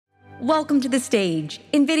Welcome to the stage,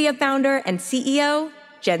 NVIDIA founder and CEO,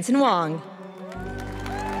 Jensen Huang.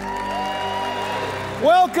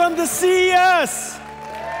 Welcome to CES!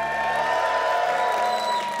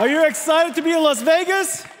 Are you excited to be in Las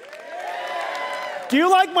Vegas? Do you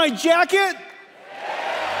like my jacket?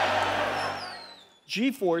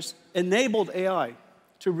 GeForce enabled AI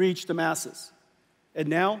to reach the masses. And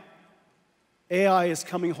now, AI is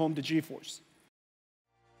coming home to GeForce.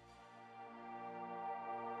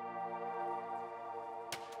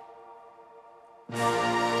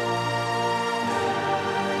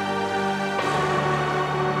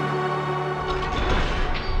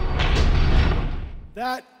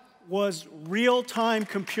 That was real-time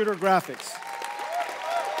computer graphics.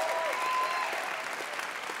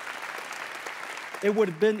 It would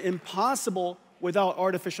have been impossible without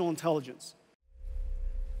artificial intelligence.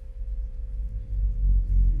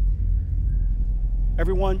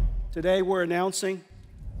 Everyone, today we're announcing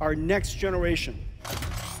our next generation,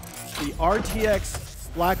 the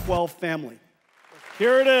RTX Blackwell family.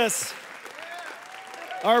 Here it is,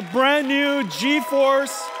 our brand new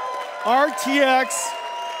GeForce RTX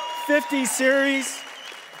 50 series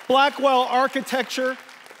Blackwell architecture.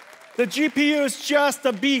 The GPU is just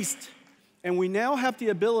a beast. And we now have the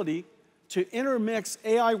ability to intermix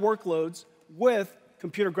AI workloads with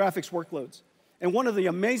computer graphics workloads. And one of the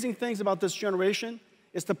amazing things about this generation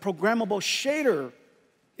is the programmable shader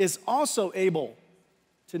is also able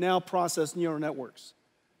to now process neural networks.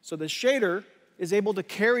 So the shader is able to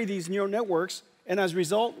carry these neural networks, and as a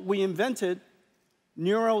result, we invented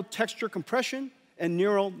neural texture compression and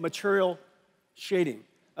neural material shading.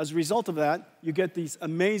 As a result of that, you get these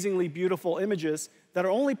amazingly beautiful images that are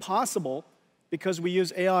only possible because we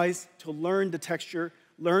use AIs to learn the texture,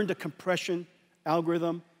 learn the compression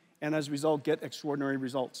algorithm, and as a result, get extraordinary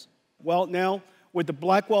results. Well, now, with the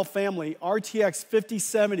Blackwell family, RTX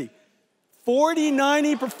 5070,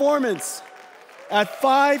 4090 performance at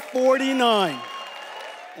 549.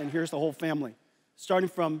 And here's the whole family, starting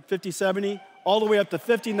from 5070 all the way up to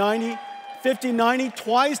 5090. 5090,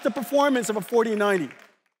 twice the performance of a 4090.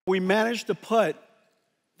 We managed to put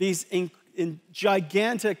these in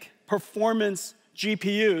gigantic performance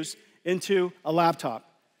GPUs into a laptop.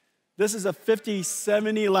 This is a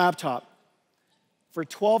 5070 laptop. For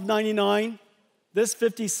 $1299, this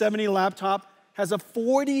 5070 laptop has a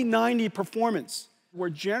 4090 performance. We're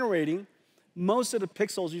generating most of the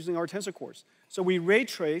pixels using our tensor cores. So we ray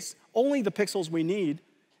trace only the pixels we need,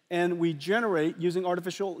 and we generate, using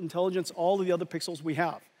artificial intelligence, all of the other pixels we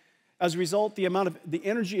have. As a result, the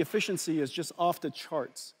energy efficiency is just off the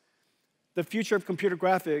charts. The future of computer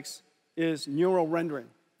graphics is neural rendering,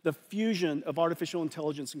 the fusion of artificial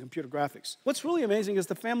intelligence and computer graphics. What's really amazing is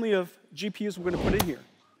the family of GPUs we're going to put in here.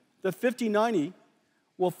 The 5090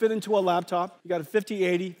 will fit into a laptop. You got a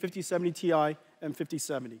 5080, 5070 Ti, and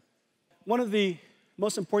 5070. One of the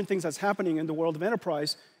most important things that's happening in the world of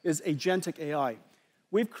enterprise is agentic AI.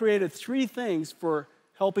 We've created 3 things for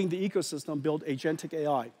helping the ecosystem build agentic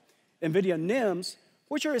AI. NVIDIA NIMs,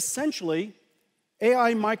 which are essentially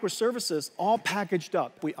AI microservices all packaged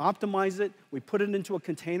up. We optimize it, we put it into a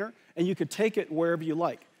container, and you could take it wherever you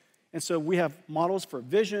like. And so we have models for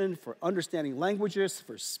vision, for understanding languages,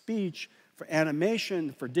 for speech, for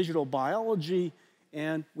animation, for digital biology,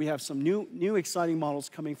 and we have some new exciting models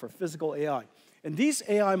coming for physical AI. And these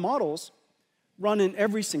AI models run in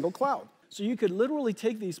every single cloud. So you could literally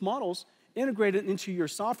take these models, integrate it into your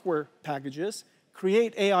software packages,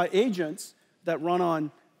 create AI agents that run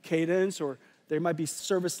on Cadence, or there might be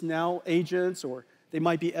ServiceNow agents, or they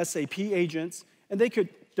might be SAP agents, and they could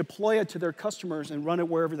deploy it to their customers and run it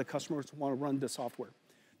wherever the customers want to run the software.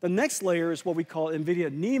 The next layer is what we call NVIDIA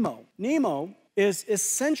NeMo. NeMo is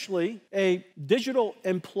essentially a digital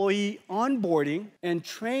employee onboarding and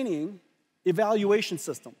training evaluation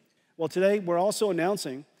system. Well, today we're also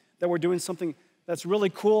announcing that we're doing something that's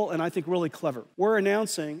really cool and I think really clever. We're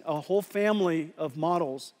announcing a whole family of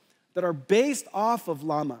models that are based off of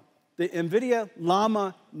Llama, the NVIDIA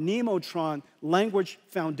Llama Nemotron language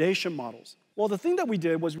foundation models. Well, the thing that we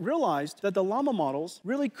did was realized that the Llama models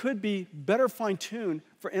really could be better fine-tuned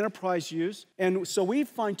for enterprise use. And so we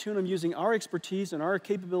fine-tune them using our expertise and our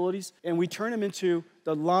capabilities, and we turn them into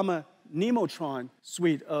the Llama Nemotron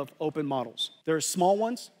suite of open models. There are small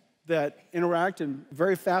ones that interact in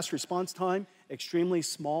very fast response time, extremely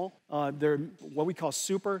small. They're what we call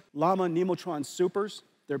super, Llama Nemotron supers.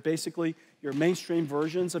 They're basically your mainstream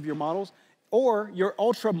versions of your models. Or your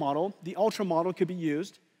ultra model. The ultra model could be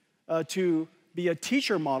used to be a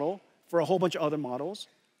teacher model for a whole bunch of other models.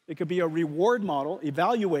 It could be a reward model,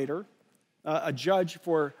 evaluator, a judge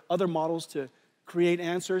for other models to create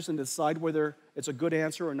answers and decide whether it's a good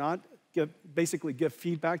answer or not, basically give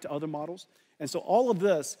feedback to other models. And so all of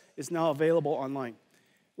this is now available online.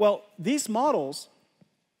 Well, these models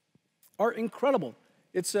are incredible.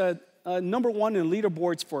 It's number one in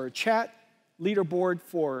leaderboards for chat, leaderboard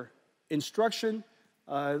for instruction,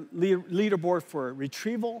 leaderboard for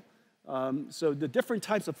retrieval. So the different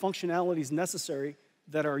types of functionalities necessary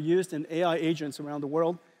that are used in AI agents around the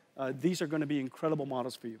world, these are going to be incredible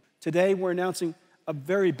models for you. Today, we're announcing a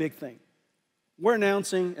very big thing. We're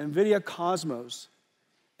announcing NVIDIA Cosmos,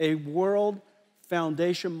 a world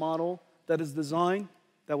foundation model that is designed,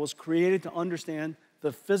 that was created to understand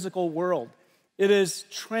the physical world. It is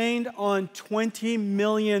trained on 20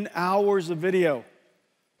 million hours of video,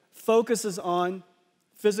 focuses on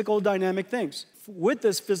physical dynamic things. With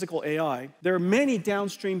this physical AI, there are many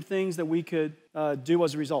downstream things that we could do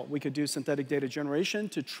as a result. We could do synthetic data generation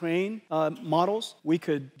to train models. We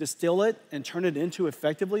could distill it and turn it into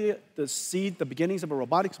effectively the beginnings of a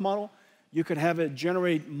robotics model. You could have it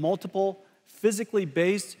generate multiple physically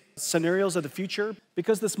based scenarios of the future.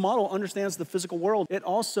 Because this model understands the physical world, it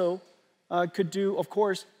also could do, of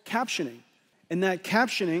course, captioning. And that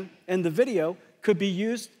captioning and the video could be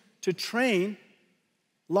used to train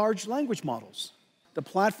large language models. The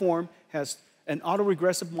platform has an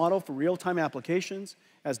autoregressive model for real-time applications,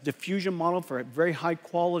 has diffusion model for very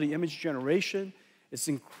high-quality image generation. It's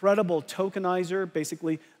incredible tokenizer,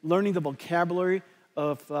 basically learning the vocabulary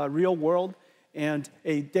of real world, and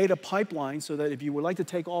a data pipeline so that if you would like to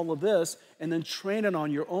take all of this and then train it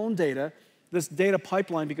on your own data, this data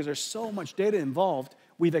pipeline, because there's so much data involved,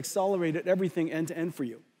 we've accelerated everything end-to-end for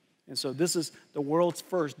you. And so this is the world's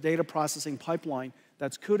first data processing pipeline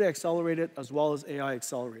that's CUDA accelerated as well as AI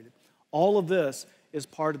accelerated. All of this is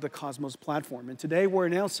part of the Cosmos platform. And today we're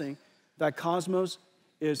announcing that Cosmos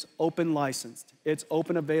is open licensed. It's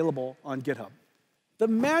open available on GitHub. The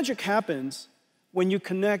magic happens when you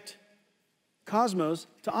connect Cosmos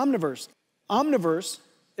to Omniverse. Omniverse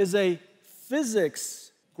is a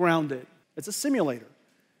physics grounded, it's a simulator.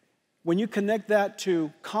 When you connect that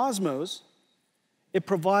to Cosmos, it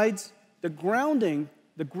provides the grounding,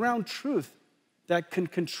 the ground truth that can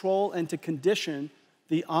control and to condition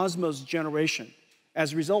the Osmos generation.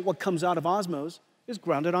 As a result, what comes out of Osmos is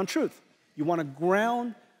grounded on truth. You want to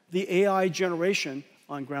ground the AI generation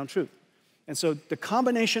on ground truth. And so the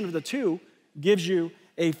combination of the two gives you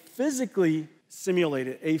a physically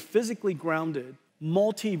simulated, a physically grounded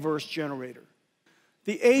multiverse generator.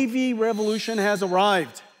 The AV revolution has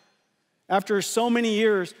arrived. After so many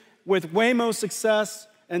years, with Waymo's success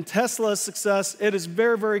and Tesla's success, it is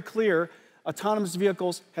very, very clear autonomous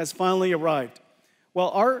vehicles has finally arrived. Well,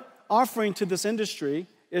 our offering to this industry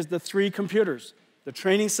is the three computers: the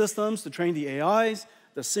training systems to train the AIs,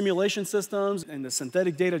 the simulation systems, and the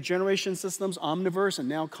synthetic data generation systems, Omniverse and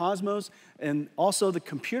now Cosmos, and also the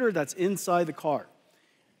computer that's inside the car.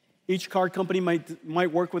 Each car company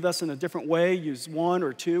might work with us in a different way, use one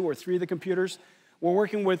or two or three of the computers. We're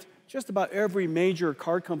working with just about every major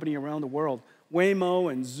car company around the world: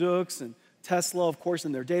 Waymo and Zoox and Tesla, of course,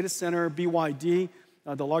 in their data center, BYD,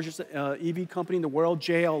 the largest EV company in the world.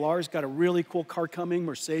 JLR's got a really cool car coming.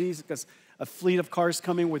 Mercedes has a fleet of cars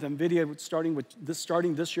coming with NVIDIA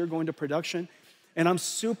starting this year, going to production. And I'm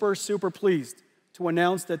super, super pleased to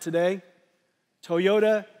announce that today,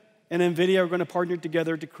 Toyota and NVIDIA are going to partner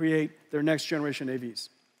together to create their next generation AVs.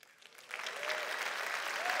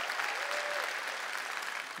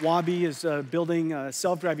 Wabi is building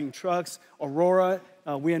self-driving trucks. Aurora,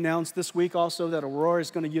 we announced this week also that Aurora is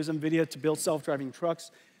going to use NVIDIA to build self-driving trucks.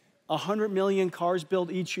 100 million cars built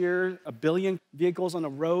each year, 1 billion vehicles on the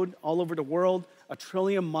road all over the world, 1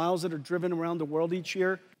 trillion miles that are driven around the world each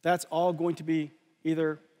year. That's all going to be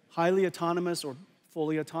either highly autonomous or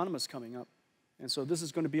fully autonomous coming up. And so this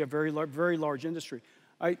is going to be a very large industry.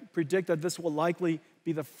 I predict that this will likely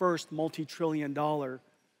be the first multi-trillion-dollar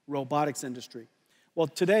robotics industry. Well,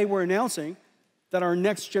 today we're announcing that our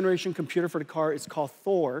next generation computer for the car is called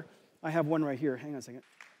Thor. I have one right here. Hang on a second.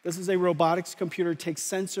 This is a robotics computer. It takes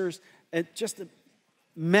sensors and just a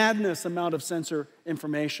madness amount of sensor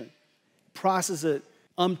information, process it,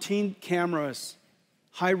 umpteen cameras,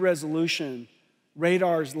 high resolution,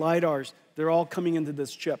 radars, lidars. They're all coming into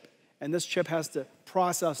this chip. And this chip has to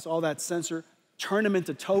process all that sensor, turn them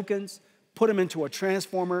into tokens, put them into a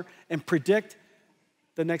transformer, and predict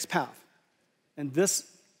the next path. And this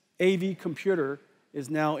AV computer is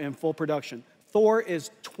now in full production. Thor is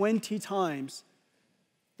 20 times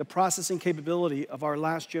the processing capability of our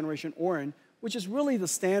last generation Orin, which is really the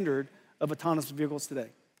standard of autonomous vehicles today.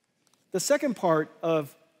 The second part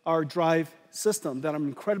of our drive system that I'm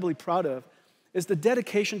incredibly proud of is the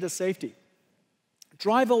dedication to safety.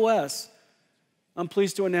 Drive OS I'm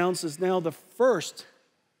pleased to announce, is now the first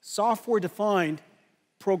software-defined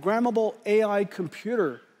programmable AI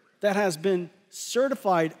computer that has been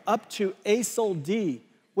certified up to ASIL D,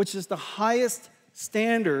 which is the highest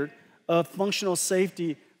standard of functional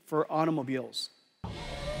safety for automobiles.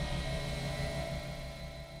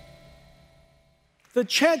 The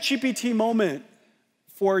ChatGPT moment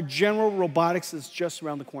for general robotics is just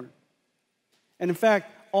around the corner. And in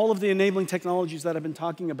fact, all of the enabling technologies that I've been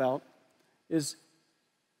talking about is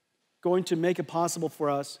going to make it possible for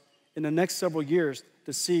us in the next several years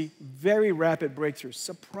to see very rapid breakthroughs,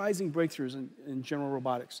 surprising breakthroughs in general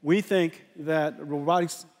robotics. We think that the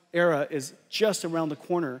robotics era is just around the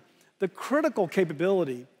corner. The critical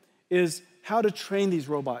capability is how to train these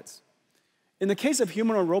robots. In the case of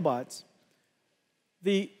humanoid robots,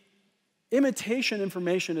 the imitation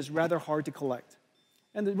information is rather hard to collect.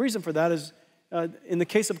 And the reason for that is, in the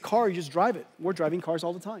case of car, you just drive it. We're driving cars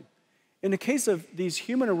all the time. In the case of these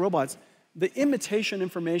humanoid robots, the imitation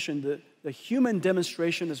information, the human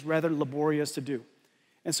demonstration is rather laborious to do.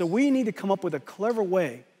 And so we need to come up with a clever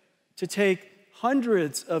way to take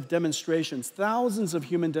hundreds of demonstrations, thousands of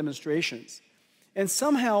human demonstrations, and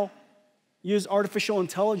somehow use artificial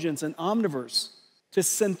intelligence and Omniverse to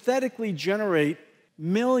synthetically generate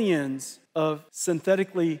millions of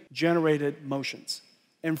synthetically generated motions.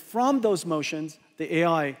 And from those motions, the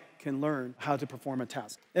AI can learn how to perform a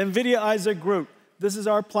task. NVIDIA Isaac Group, this is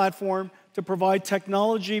our platform to provide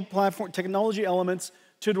technology elements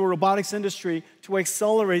to the robotics industry to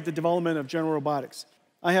accelerate the development of general robotics.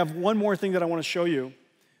 I have one more thing that I want to show you.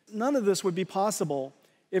 None of this would be possible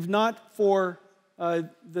if not for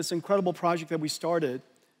this incredible project that we started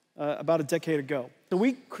about a decade ago. So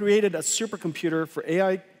we created a supercomputer for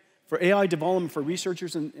AI development for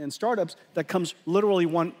researchers and startups that comes literally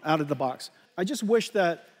one out of the box. I just wish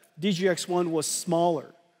that DGX-1 was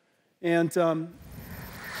smaller. And,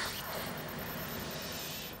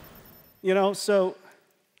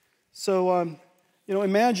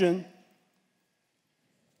 imagine,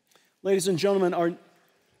 ladies and gentlemen,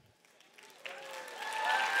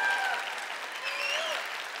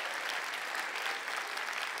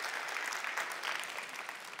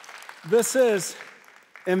 this is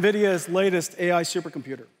NVIDIA's latest AI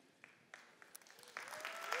supercomputer.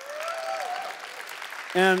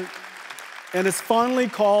 And it's fondly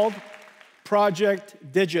called Project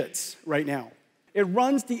Digits right now. It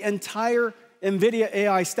runs the entire NVIDIA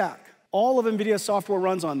AI stack. All of NVIDIA's software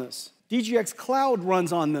runs on this. DGX Cloud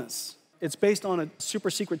runs on this. It's based on a super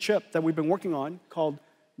secret chip that we've been working on called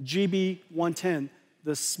GB110,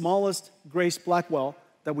 the smallest Grace Blackwell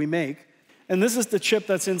that we make. And this is the chip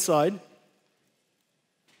that's inside.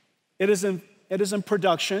 It is in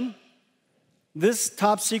production. This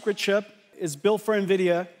top secret chip is built for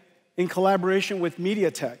NVIDIA in collaboration with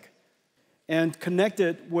MediaTek and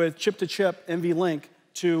connected with chip-to-chip NVLink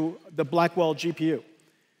to the Blackwell GPU.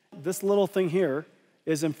 This little thing here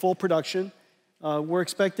is in full production. We're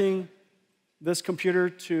expecting this computer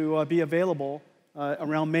to be available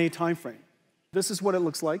around May timeframe. This is what it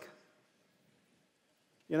looks like.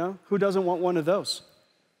 You know, who doesn't want one of those?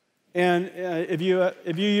 And if you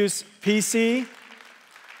use PC,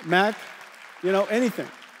 Mac, anything,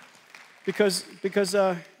 because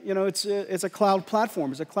it's a cloud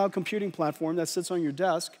platform. It's a cloud computing platform that sits on your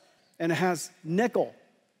desk, and it has nickel,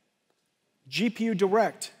 GPU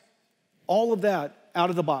Direct, all of that out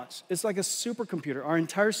of the box. It's like a supercomputer. Our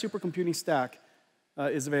entire supercomputing stack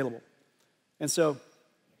is available. And so,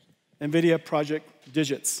 NVIDIA Project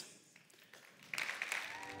Digits.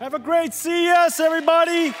 Have a great CES,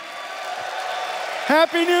 everybody.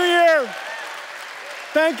 Happy New Year.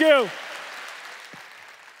 Thank you.